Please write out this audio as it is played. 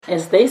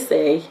As they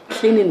say,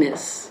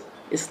 cleanliness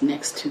is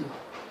next to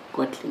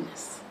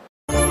godliness.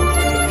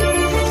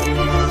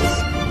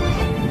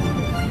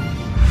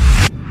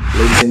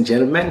 Ladies and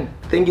gentlemen,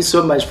 thank you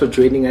so much for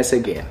joining us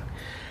again.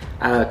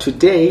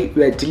 Today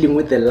we are dealing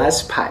with the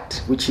last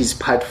part, which is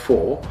part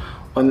 4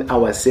 on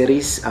our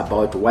series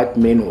about what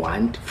men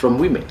want from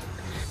women.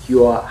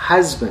 Your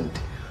husband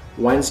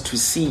wants to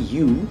see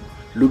you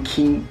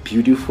looking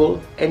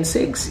beautiful and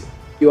sexy.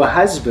 Your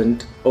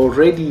husband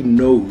already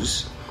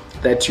knows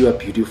that you are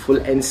beautiful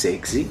and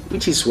sexy,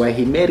 which is why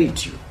he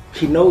married you.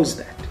 He knows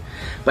that.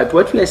 But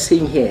what we are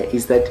saying here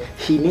is that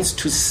he needs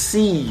to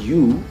see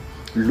you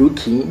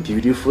looking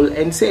beautiful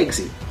and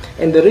sexy.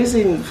 And the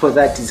reason for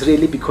that is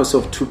really because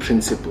of two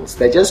principles.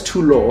 They're just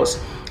two laws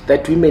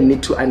that women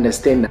need to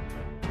understand.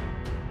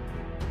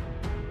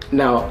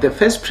 Now, the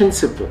first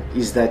principle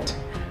is that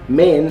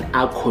men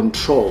are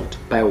controlled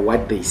by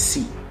what they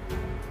see.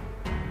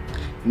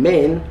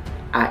 Men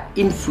are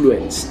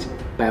influenced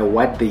by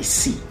what they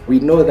see. We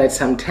know that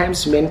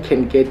sometimes men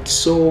can get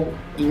so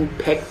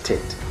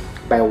impacted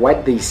by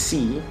what they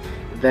see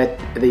that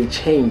they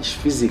change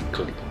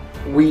physically.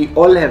 We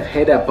all have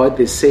heard about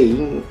the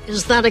saying,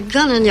 "Is that a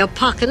gun in your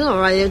pocket,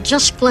 or are you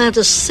just glad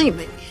to see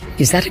me?"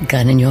 Is that a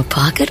gun in your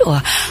pocket,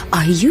 or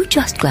are you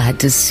just glad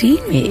to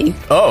see me?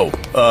 Oh,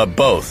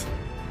 both.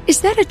 Is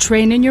that a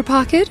train in your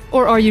pocket,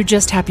 or are you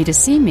just happy to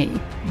see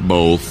me?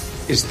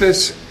 Both. Is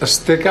this a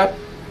stick-up,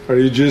 or are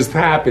you just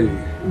happy?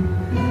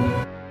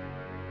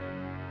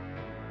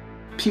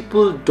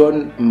 People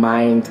don't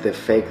mind the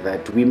fact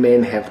that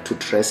women have to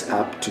dress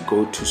up to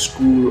go to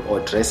school, or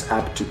dress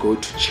up to go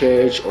to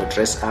church, or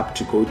dress up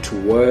to go to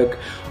work,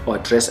 or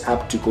dress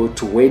up to go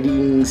to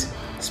weddings.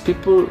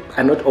 People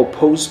are not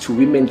opposed to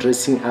women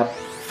dressing up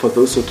for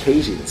those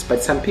occasions,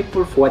 but some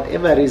people, for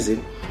whatever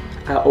reason,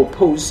 are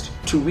opposed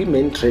to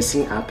women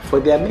dressing up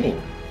for their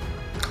men.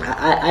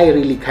 I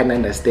really can't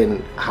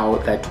understand how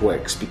that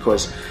works,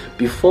 because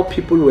before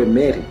people were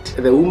married,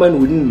 the woman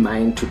wouldn't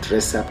mind to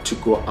dress up to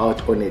go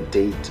out on a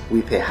date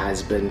with her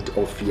husband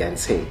or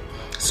fiancé.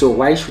 So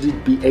why should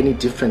it be any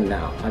different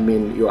now? I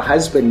mean, your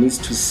husband needs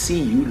to see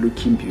you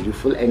looking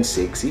beautiful and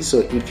sexy. So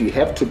if you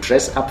have to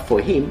dress up for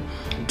him,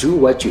 do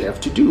what you have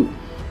to do.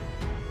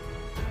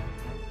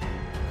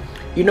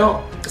 You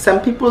know, some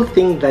people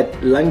think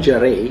that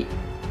lingerie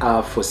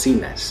are for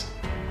sinners.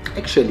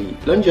 Actually,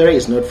 lingerie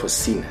is not for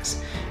sinners.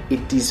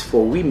 It is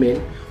for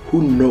women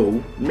who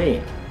know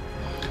men.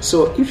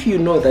 So if you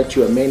know that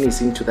your man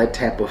is into that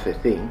type of a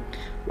thing,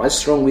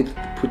 what's wrong with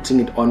putting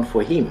it on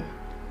for him?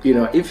 You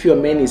know, if your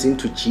man is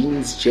into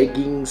jeans,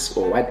 jeggings,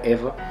 or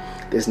whatever,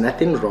 there's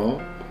nothing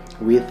wrong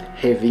with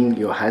having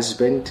your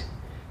husband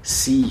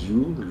see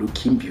you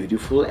looking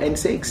beautiful and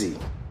sexy.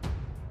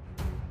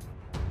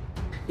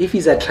 If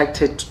he's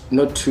attracted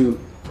not to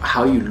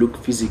how you look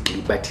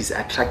physically, but he's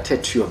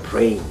attracted to your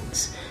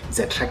brains, he's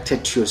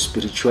attracted to your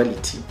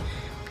spirituality,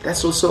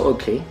 that's also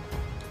okay.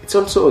 It's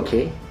also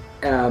okay.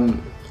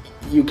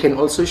 You can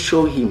also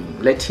show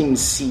him, let him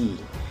see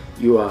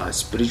your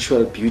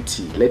spiritual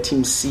beauty, let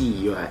him see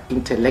your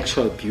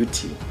intellectual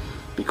beauty,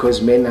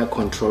 because men are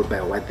controlled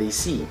by what they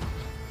see.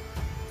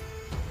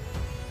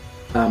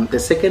 The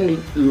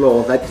second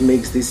law that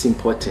makes this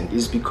important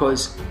is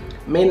because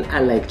men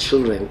are like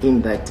children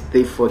in that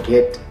they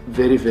forget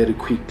very, very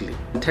quickly.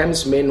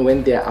 Sometimes men,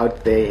 when they're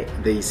out there,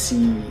 they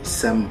see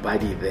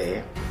somebody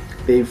there,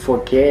 they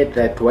forget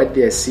that what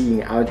they're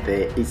seeing out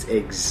there is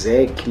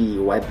exactly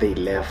what they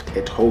left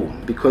at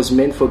home. Because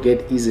men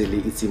forget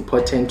easily, it's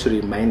important to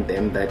remind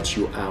them that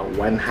you are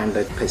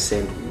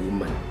 100%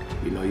 woman.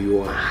 You know, you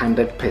are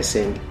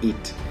 100%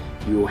 it.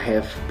 You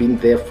have been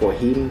there for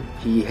him.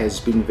 He has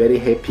been very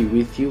happy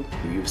with you.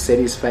 You've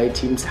satisfied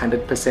him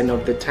 100%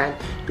 of the time.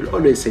 You'll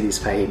always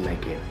satisfy him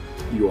again.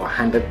 You are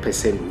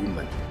 100%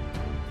 woman.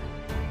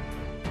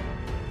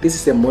 This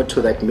is a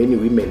motto that many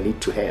women need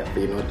to have,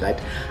 you know,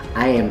 that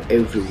I am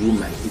every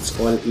woman, it's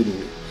all in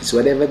me. So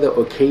whatever the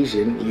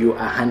occasion, you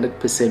are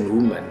 100%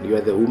 woman. You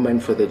are the woman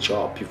for the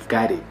job. You've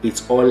got it.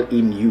 It's all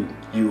in you.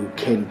 You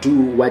can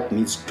do what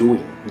needs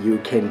doing. You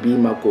can be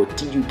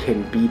Makoti, you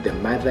can be the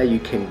mother, you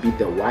can be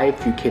the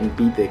wife, you can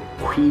be the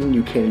queen,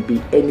 you can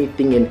be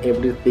anything and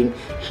everything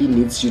he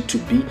needs you to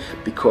be,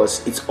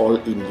 because it's all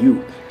in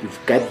you. You've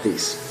got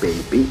this,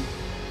 baby.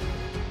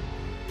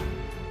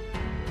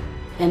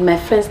 And my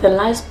friends, the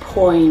last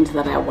point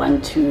that I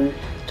want to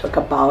talk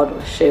about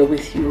or share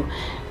with you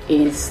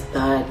is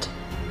that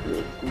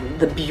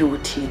the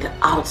beauty, the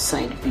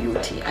outside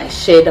beauty. I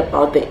shared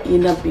about the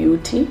inner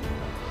beauty,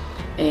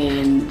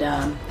 and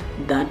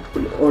that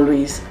will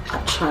always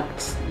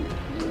attract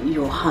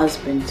your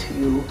husband to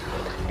you.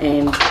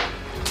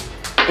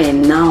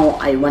 And now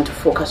I want to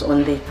focus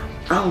on the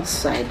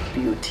outside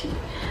beauty.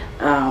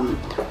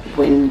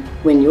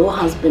 When your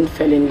husband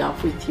fell in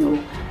love with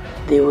you,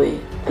 there were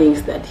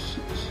things that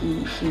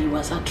he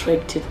was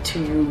attracted to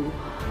you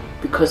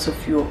because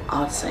of your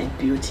outside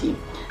beauty.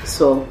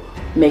 So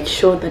make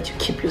sure that you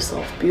keep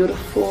yourself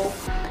beautiful.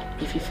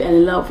 If you fell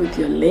in love with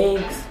your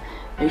legs,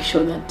 Make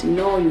sure that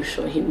you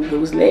show him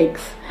those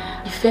legs.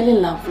 He fell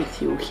in love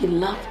with you. He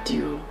loved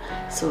you.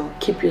 So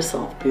keep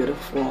yourself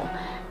beautiful,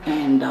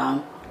 and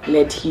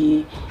let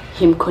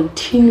him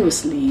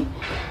continuously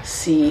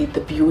see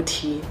the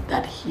beauty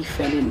that he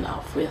fell in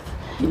love with.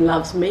 He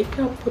loves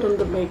makeup, put on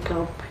the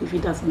makeup. If he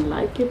doesn't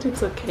like it,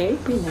 it's okay,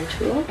 be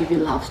natural. If he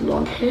loves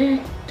long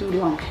hair, do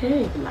long hair.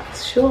 If he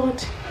likes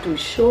short, do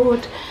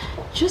short.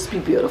 Just be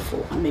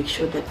beautiful and make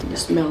sure that you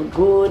smell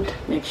good.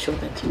 Make sure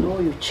that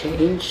you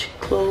change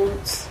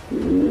clothes,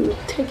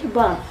 take a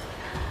bath,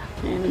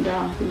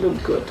 and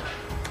look good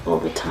all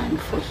the time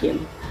for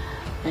him.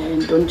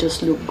 And don't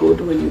just look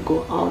good when you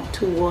go out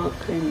to work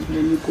and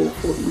when you go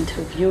for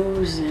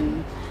interviews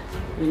and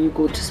when you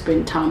go to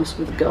spend times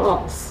with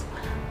girls.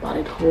 But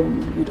at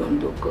home, you don't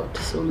look good.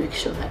 So make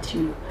sure that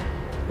you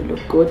look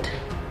good.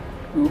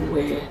 You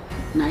wear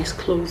nice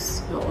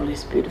clothes. You're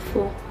always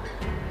beautiful.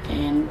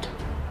 And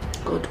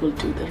God will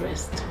do the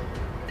rest.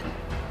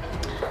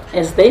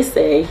 As they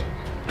say,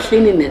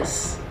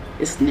 cleanliness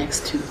is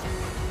next to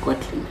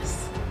godliness.